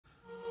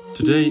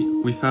Today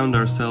we found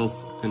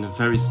ourselves in a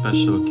very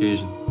special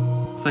occasion.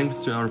 Thanks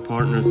to our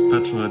partners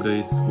Petrolhead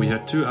Days, we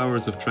had 2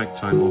 hours of track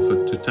time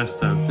offered to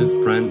test out this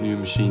brand new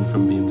machine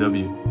from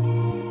BMW.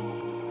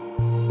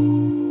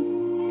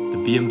 The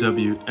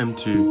BMW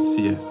M2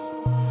 CS.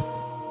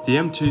 The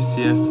M2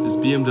 CS is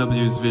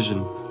BMW's vision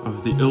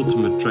of the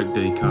ultimate track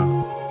day car.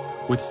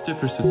 With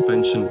stiffer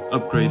suspension,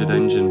 upgraded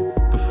engine,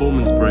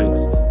 performance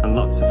brakes and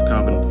lots of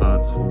carbon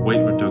parts for weight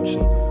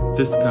reduction,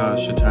 this car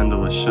should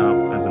handle as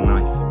sharp as a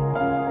knife.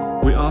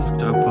 We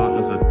asked our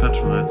partners at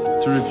Petrolhead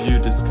to review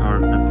this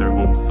car at their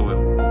home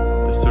soil,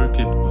 the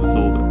circuit of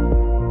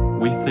Zolder.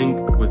 We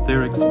think with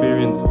their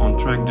experience on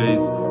track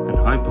days and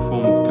high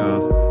performance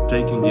cars,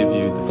 they can give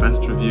you the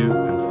best review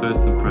and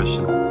first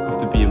impression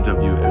of the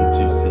BMW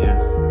M2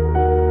 CS.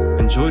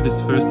 Enjoy this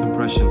first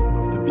impression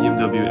of the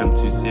BMW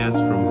M2 CS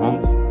from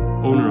Hans,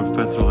 owner of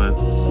Petrolhead,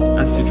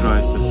 as he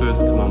drives the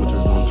first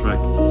kilometers on track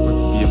with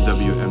the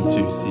BMW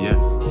M2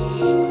 CS.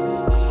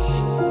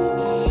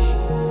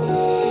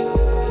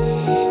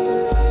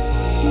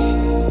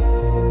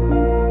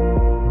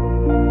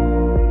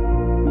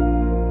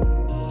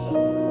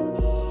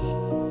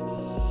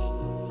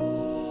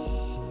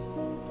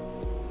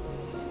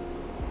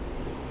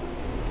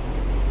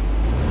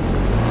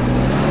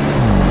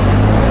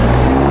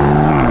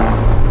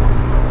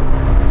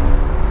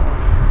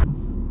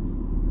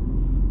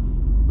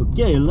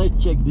 Okay,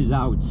 let's check this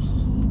out.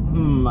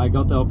 I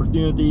got the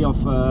opportunity of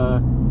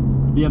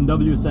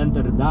BMW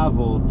Center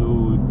DAVO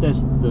to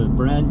test the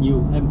brand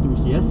new M2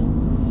 CS.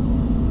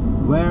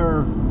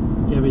 Where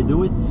can we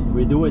do it?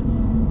 We do it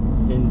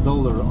in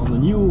Zolder on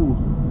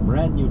a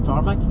brand new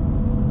tarmac.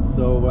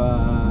 So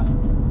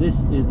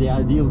this is the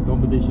ideal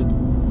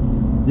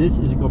competition. This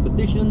is a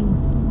competition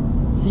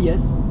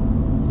CS,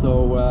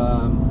 so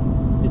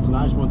it's a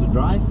nice one to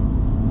drive.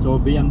 So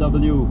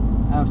BMW,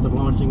 after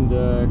launching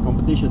the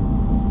competition,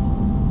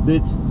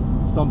 did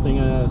something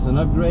as an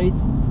upgrade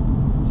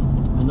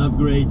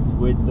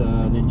with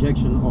an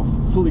injection of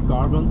fully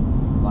carbon,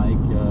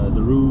 like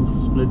the roof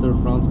splitter,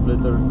 front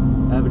splitter,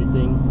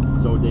 everything.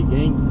 So they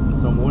gained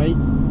some weight.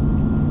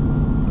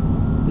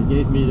 They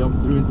gave me the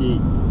opportunity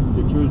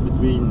to choose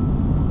between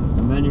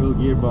a manual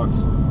gearbox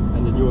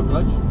and the dual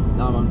clutch.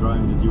 Now I'm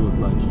driving the dual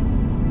clutch.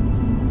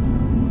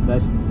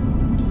 Best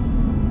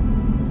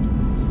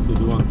to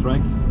do on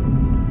track.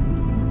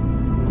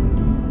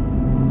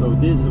 So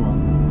this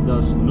one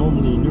does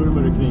normally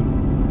Nürburgring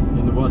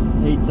in about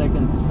 8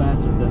 seconds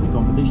faster than the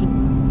competition.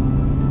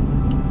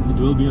 It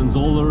will be on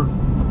Zolder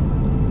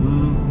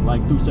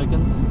like 2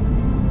 seconds.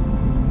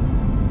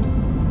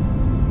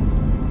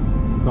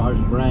 The car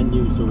is brand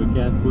new, so we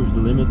can't push the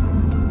limit,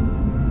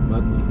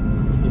 but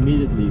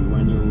immediately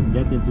when you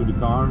get into the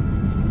car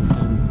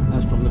and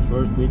as from the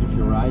first meters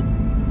you ride,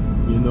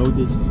 you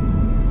notice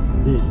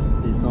this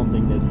is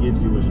something that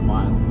gives you a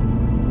smile,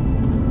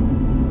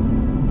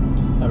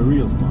 a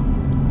real smile.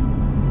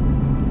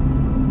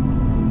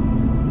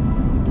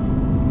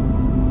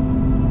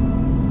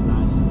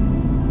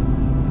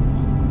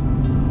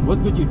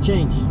 What could you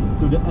change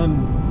to the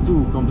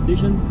M2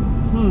 competition?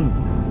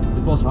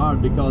 It was hard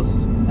because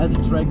as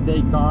a track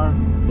day car,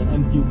 the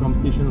M2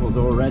 competition was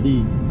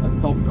already a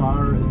top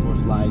car. It was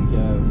like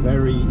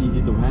very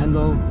easy to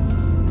handle,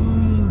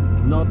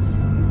 not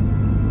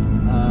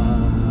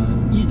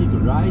easy to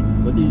ride,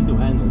 but easy to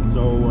handle.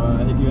 So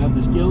if you have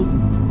the skills,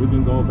 you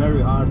can go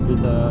very hard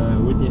with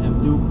the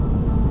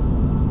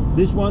M2.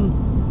 This one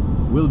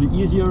will be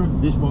easier,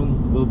 this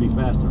one will be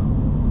faster.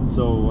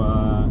 So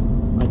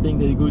I think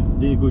they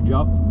did a good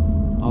job.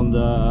 On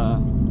the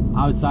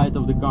outside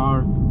of the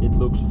car, it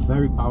looks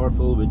very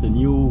powerful with the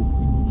new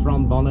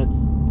front bonnet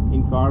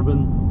in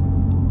carbon.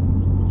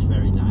 It's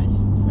very nice,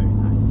 it's very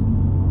nice.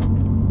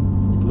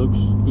 It looks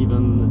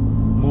even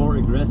more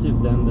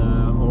aggressive than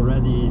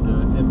already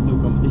the M2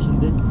 competition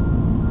did.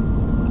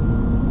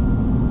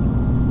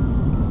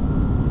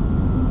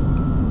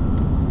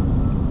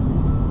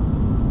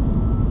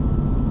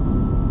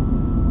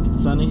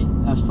 It's sunny,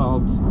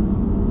 asphalt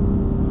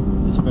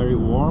is very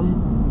warm,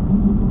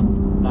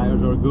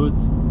 tires are good.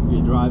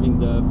 We're driving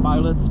the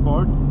Pilot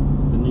Sport,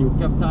 the new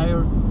cab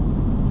tire.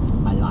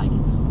 I like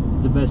it.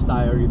 It's the best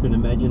tire you can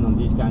imagine on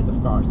these kind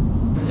of cars.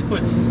 It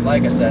puts,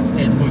 like I said,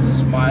 it puts a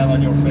smile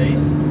on your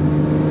face.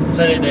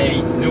 Sunny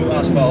day, new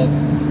asphalt,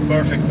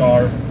 perfect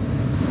car.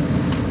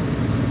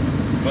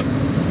 What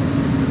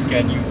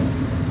can you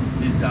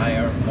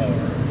desire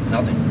more?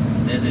 Nothing.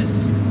 This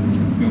is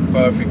your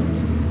perfect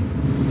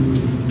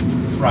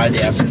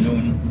Friday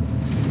afternoon.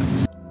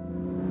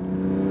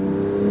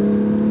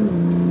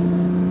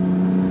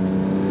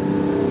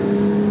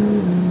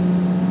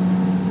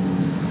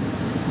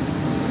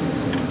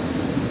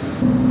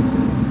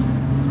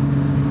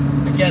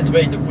 I can't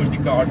wait to push the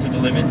car to the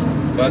limit,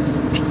 but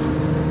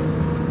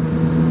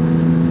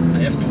I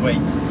have to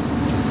wait.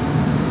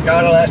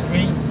 Karel asked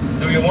me,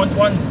 do you want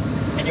one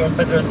in your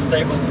Petrolhead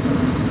stable?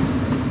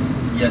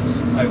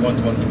 Yes, I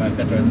want one in my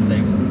Petrolhead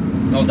stable,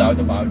 no doubt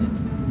about it.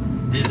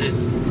 This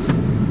is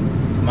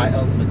my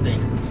ultimate thing.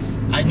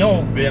 I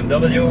know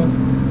BMW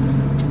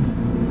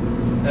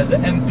as the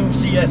M2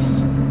 CS,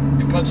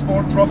 the Club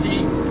Sport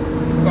Trophy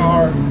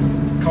car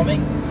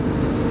coming.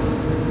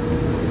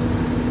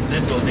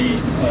 It will be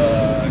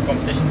a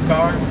competition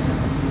car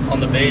on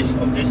the base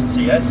of this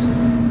CS,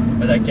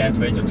 but I can't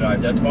wait to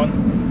drive that one.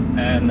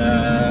 And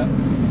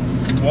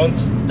it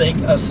won't take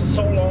us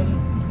so long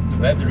to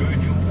have the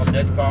review of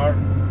that car.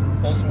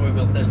 Also, we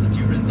will test it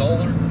here in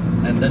Zolder,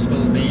 and this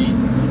will be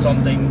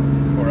something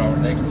for our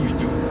next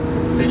YouTube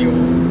video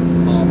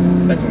of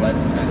Petrolhead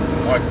and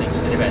Markethings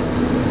and events.